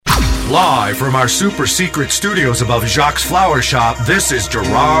Live from our super secret studios above Jacques' Flower Shop, this is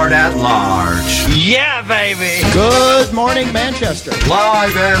Gerard at Large. Yeah, baby! Good morning, Manchester.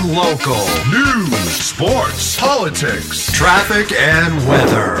 Live and local. News, sports, politics, traffic, and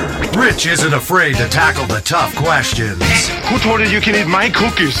weather. Rich isn't afraid to tackle the tough questions. Who told you you can eat my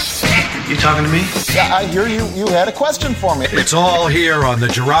cookies? You talking to me? Yeah, I hear you had a question for me. It's all here on the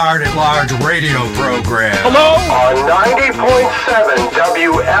Gerard at Large radio program. Hello? On 90.7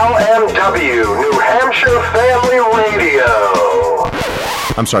 WLMW, New Hampshire Family Radio.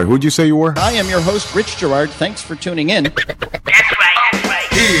 I'm sorry, who'd you say you were? I am your host, Rich Gerard. Thanks for tuning in. That's right.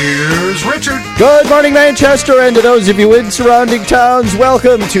 Here's Richard. Good morning, Manchester, and to those of you in surrounding towns,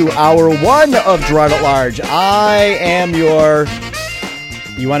 welcome to hour one of Gerard at Large. I am your...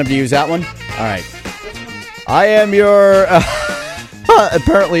 You want him to use that one? All right. I am your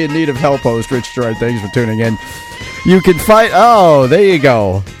apparently in need of help host, Rich Gerard. Thanks for tuning in. You can find... Oh, there you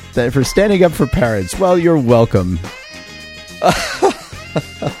go. For standing up for parents. Well, you're welcome.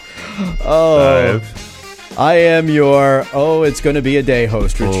 I am your... Oh, it's going to be a day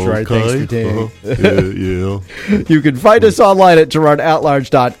host, Rich Gerard. Thanks for tuning in. Yeah. You can find us online at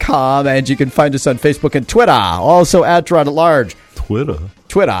GerardAtLarge.com, and you can find us on Facebook and Twitter. Also at Gerard at Large.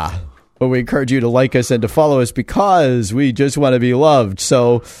 Twitter. But we encourage you to like us and to follow us because we just want to be loved.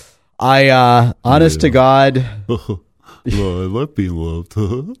 So honest to God. Well, I love being loved.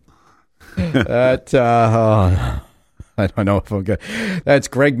 That, I don't know if I'm good. That's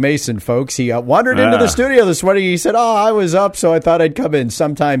Greg Mason, folks. He wandered into the studio this morning. He said, I was up, so I thought I'd come in.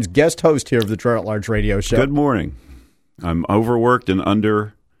 Sometimes guest host here of the Gerard at Large radio show. Good morning. I'm overworked and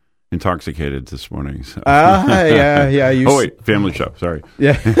intoxicated this morning. So. Yeah. Family show. Sorry.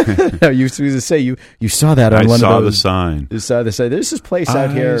 Yeah. No, you was to say you saw that on one of those. I saw the sign. You saw the sign. There's this place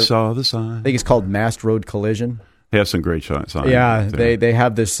out here. I saw the sign. I think it's called Mast Road Collision. They have some great signs. Yeah, they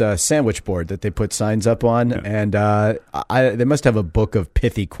have this sandwich board that they put signs up on, and they must have a book of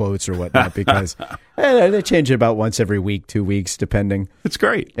pithy quotes or whatnot because they change it about once every week, 2 weeks, depending. It's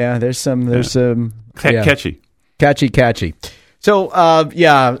great. Yeah, there's some catchy. So,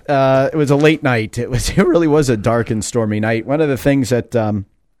 it was a late night. It really was a dark and stormy night. One of the things that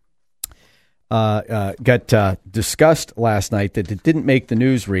got discussed last night that it didn't make the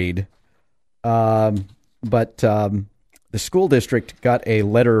news read, but the school district got a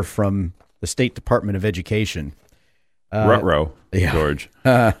letter from the State Department of Education. Ruh-roh, George.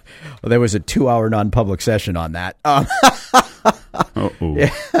 Well, there was a 2-hour non-public session on that.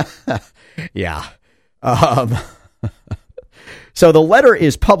 Yeah. So the letter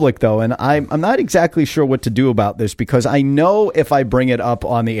is public, though, and I'm not exactly sure what to do about this because I know if I bring it up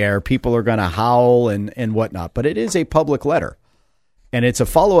on the air, people are going to howl and whatnot. But it is a public letter, and it's a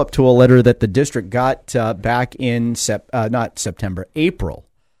follow-up to a letter that the district got back in April,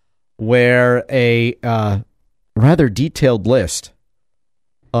 where a rather detailed list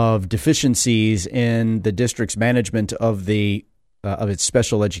of deficiencies in the district's management of its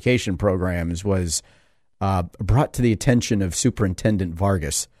special education programs was brought to the attention of Superintendent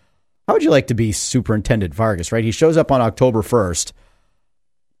Vargas. How would you like to be Superintendent Vargas, right? He shows up on October 1st,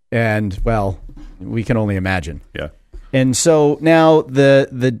 and, well, we can only imagine. Yeah. And so now the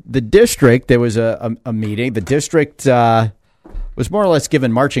district, there was a meeting. The district was more or less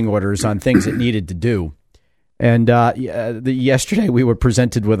given marching orders on things it needed to do. And yesterday we were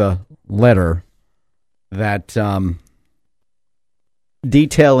presented with a letter that...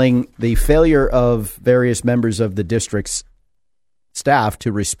 detailing the failure of various members of the district's staff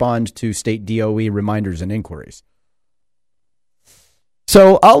to respond to state DOE reminders and inquiries.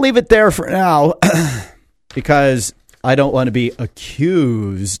 So I'll leave it there for now because I don't want to be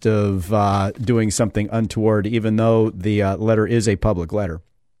accused of doing something untoward, even though the letter is a public letter.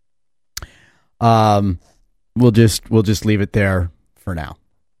 We'll just leave it there for now.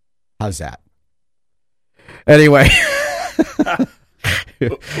 How's that? Anyway.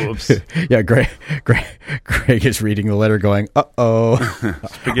 Oops. Yeah, Greg is reading the letter going, uh-oh.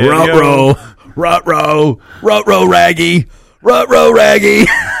 Ruh-roh, Raggy.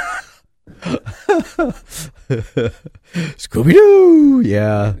 Scooby-Doo.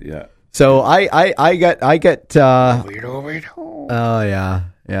 Yeah. So I got oh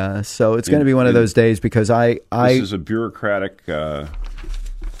yeah. So it's going to be one of those days because this is a bureaucratic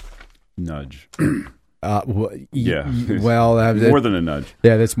nudge. Well, more than a nudge.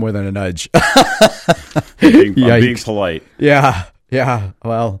 Yeah, that's more than a nudge. I'm being polite. Yeah.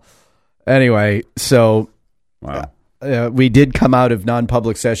 Well, anyway, so wow. We did come out of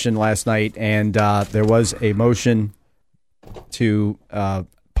non-public session last night, and there was a motion to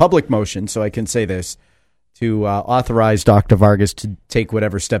public motion. So I can say this to authorize Dr. Vargas to take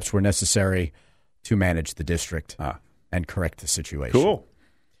whatever steps were necessary to manage the district and correct the situation. Cool.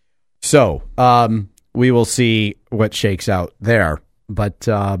 So we will see what shakes out there. But,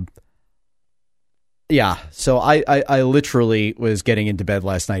 yeah, so I literally was getting into bed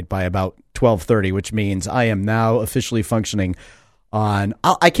last night by about 12:30, which means I am now officially functioning on,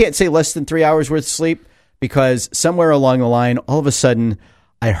 I can't say less than 3 hours worth of sleep, because somewhere along the line, all of a sudden,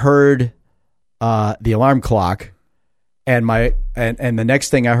 I heard the alarm clock, and the next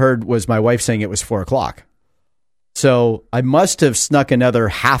thing I heard was my wife saying it was 4:00. So I must have snuck another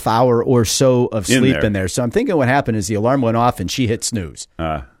half hour or so of sleep in there. So I'm thinking what happened is the alarm went off and she hit snooze.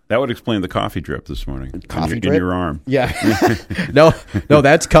 That would explain the coffee drip this morning. Coffee in drip? your arm. Yeah. No,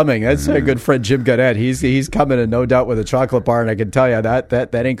 that's coming. That's our good friend Jim Gaudette. He's coming, and no doubt with a chocolate bar, and I can tell you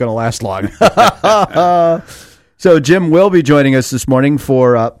that ain't going to last long. So Jim will be joining us this morning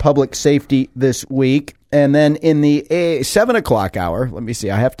for public safety this week. And then in the 7 o'clock hour, let me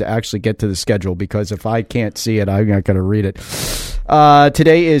see, I have to actually get to the schedule, because if I can't see it, I'm not going to read it.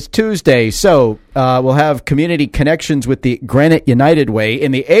 Today is Tuesday, so we'll have community connections with the Granite United Way.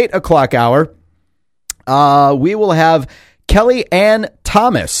 In the 8 o'clock hour, we will have Kelly Ann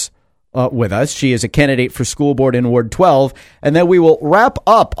Thomas with us. She is a candidate for school board in Ward 12. And then we will wrap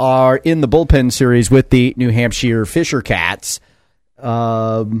up our In the Bullpen series with the New Hampshire Fisher Cats.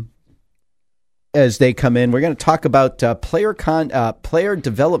 As they come in, we're going to talk about player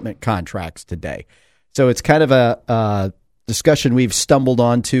development contracts today. So it's kind of a discussion we've stumbled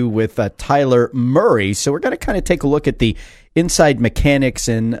onto with Tyler Murray. So we're going to kind of take a look at the inside mechanics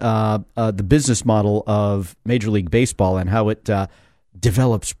and the business model of Major League Baseball and how it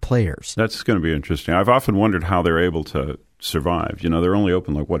develops players. That's going to be interesting. I've often wondered how they're able to survive. You know, they're only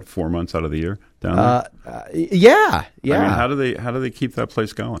open 4 months out of the year down there. Yeah. I mean, how do they keep that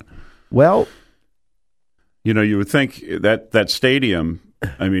place going? Well, you know, you would think that stadium,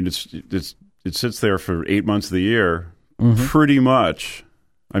 I mean, it sits there for 8 months of the year, pretty much.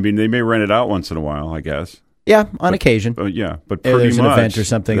 I mean, they may rent it out once in a while, I guess. Yeah, on occasion. But pretty there's much. An event or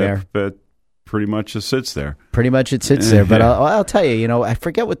something there. But pretty much it sits there. Pretty much it sits there. But I'll tell you, I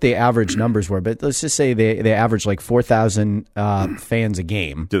forget what the average numbers were, but let's just say they average 4,000 fans a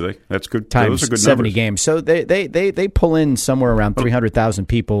game. Do they? That's good. Times Those are good 70 numbers. games. So they pull in somewhere around 300,000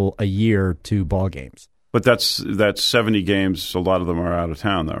 people a year to ball games. But that's 70 games. A lot of them are out of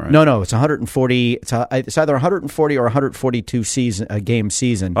town, though, right? No, it's 140. It's either 140 or 142 game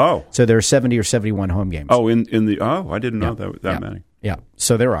season. Oh, so there are 70 or 71 home games. Oh, I didn't know that many. Yeah,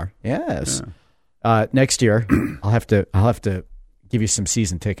 so there are. Yes. Yeah. Next year, I'll have to give you some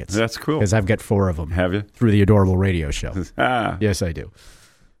season tickets. That's cool, because I've got 4 of them. Have you? Through the Adorable Radio Show? Yes, I do.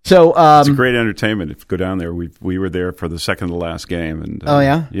 So it's a great entertainment. If you go down there, we were there for the second to last game, and oh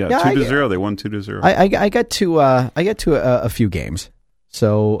yeah, 2-0. They won 2-0. I got to a few games.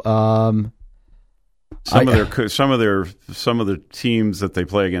 So some of their teams that they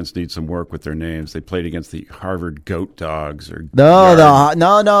play against need some work with their names. They played against the Harvard Goat Dogs or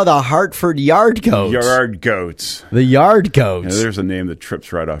the Hartford Yard Goats. Yard Goats. The Yard Goats. There's a name that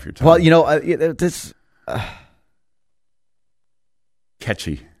trips right off your tongue. Well, this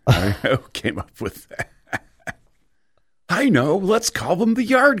catchy. Who came up with that? I know. Let's call them the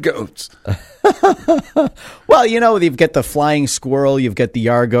Yard Goats. Well, you've got the Flying Squirrel, you've got the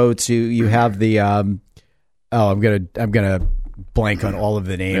Yard Goats, you have the I'm gonna blank on all of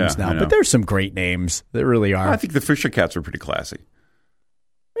the names now, but there's some great names. There really are. I think the Fisher Cats are pretty classy.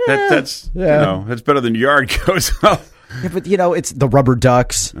 That's better than Yard Goats. Yeah, but it's the Rubber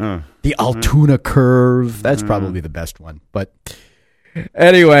Ducks, the Altoona Curve. That's probably the best one. But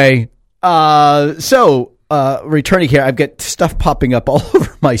anyway, so returning here, I've got stuff popping up all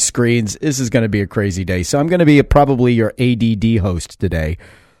over my screens. This is going to be a crazy day. So I'm going to be probably your ADD host today,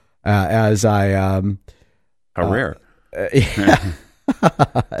 as I how rare.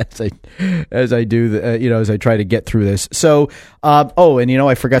 as I do, as I try to get through this. So,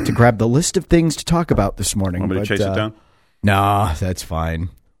 I forgot to grab the list of things to talk about this morning. Want me to chase it down? No, that's fine.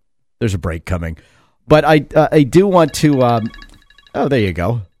 There's a break coming, but I do want to. There you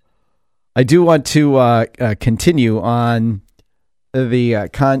go. I do want to continue on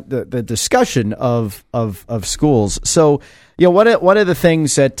the discussion of schools. So, one of the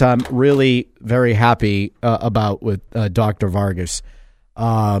things that I'm really very happy about with Dr. Vargas,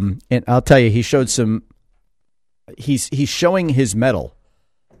 and I'll tell you, he showed some. He's showing his mettle.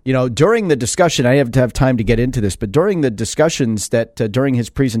 During the discussion, I have to have time to get into this, but during the discussions that during his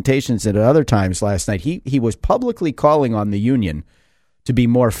presentations and at other times last night, he was publicly calling on the union to be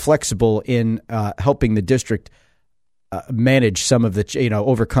more flexible in helping the district manage some of the,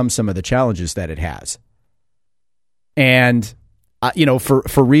 overcome some of the challenges that it has. And for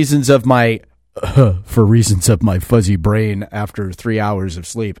reasons of my fuzzy brain after 3 hours of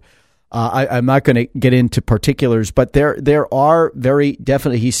sleep, I'm not going to get into particulars, but there are very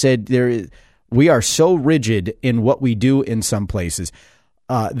definitely. He said we are so rigid in what we do in some places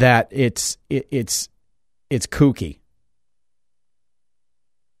that it's kooky.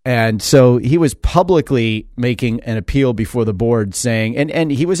 And so he was publicly making an appeal before the board, saying,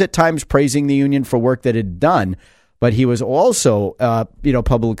 and he was at times praising the union for work that it had done, but he was also,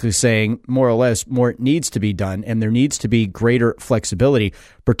 publicly saying more or less more needs to be done, and there needs to be greater flexibility,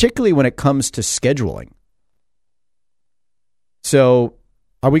 particularly when it comes to scheduling. So,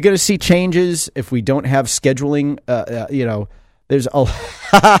 are we going to see changes if we don't have scheduling? There's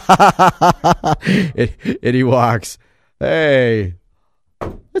and he walks. Hey.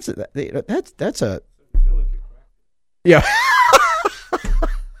 That's a yeah.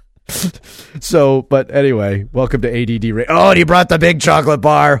 So, but anyway, welcome to ADD. Oh, and he brought the big chocolate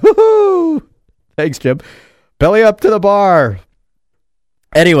bar. Woohoo! Thanks, Jim. Belly up to the bar.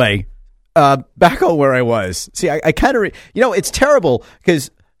 Anyway, back on where I was. See, I kind of, it's terrible because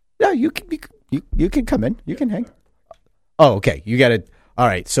you can come in, you can hang. Oh, okay. You got to. All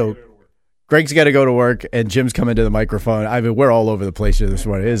right. So. Greg's got to go to work, and Jim's coming to the microphone. I mean, we're all over the place here this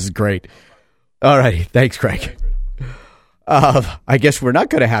morning. This is great. All righty. Thanks, Greg. I guess we're not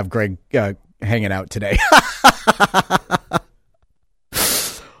going to have Greg hanging out today.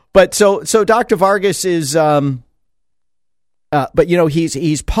 But so Dr. Vargas is, but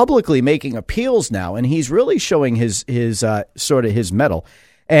he's publicly making appeals now, and he's really showing his sort of his mettle.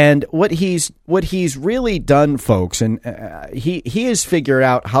 And what he's really done, folks, and he has figured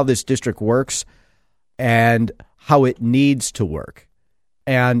out how this district works and how it needs to work.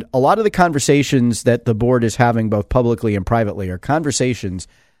 And a lot of the conversations that the board is having, both publicly and privately, are conversations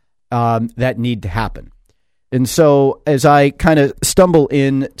that need to happen. And so as I kind of stumble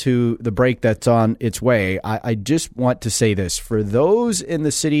into the break that's on its way, I just want to say this. For those in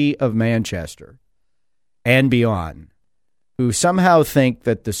the city of Manchester and beyond who somehow think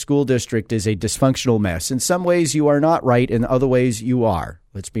that the school district is a dysfunctional mess. In some ways you are not right, in other ways you are.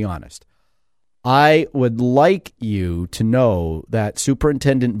 Let's be honest. I would like you to know that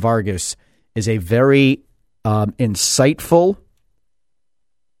Superintendent Vargas is a very insightful,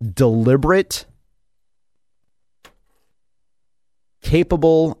 deliberate,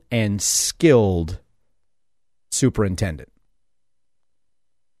 capable, and skilled superintendent.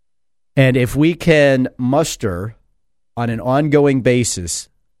 And if we can muster on an ongoing basis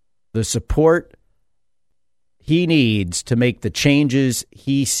the support he needs to make the changes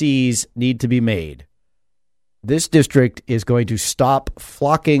he sees need to be made, this district is going to stop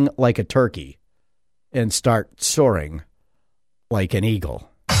flocking like a turkey and start soaring like an eagle.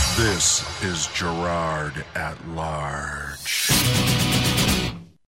 This is Gerard at Large.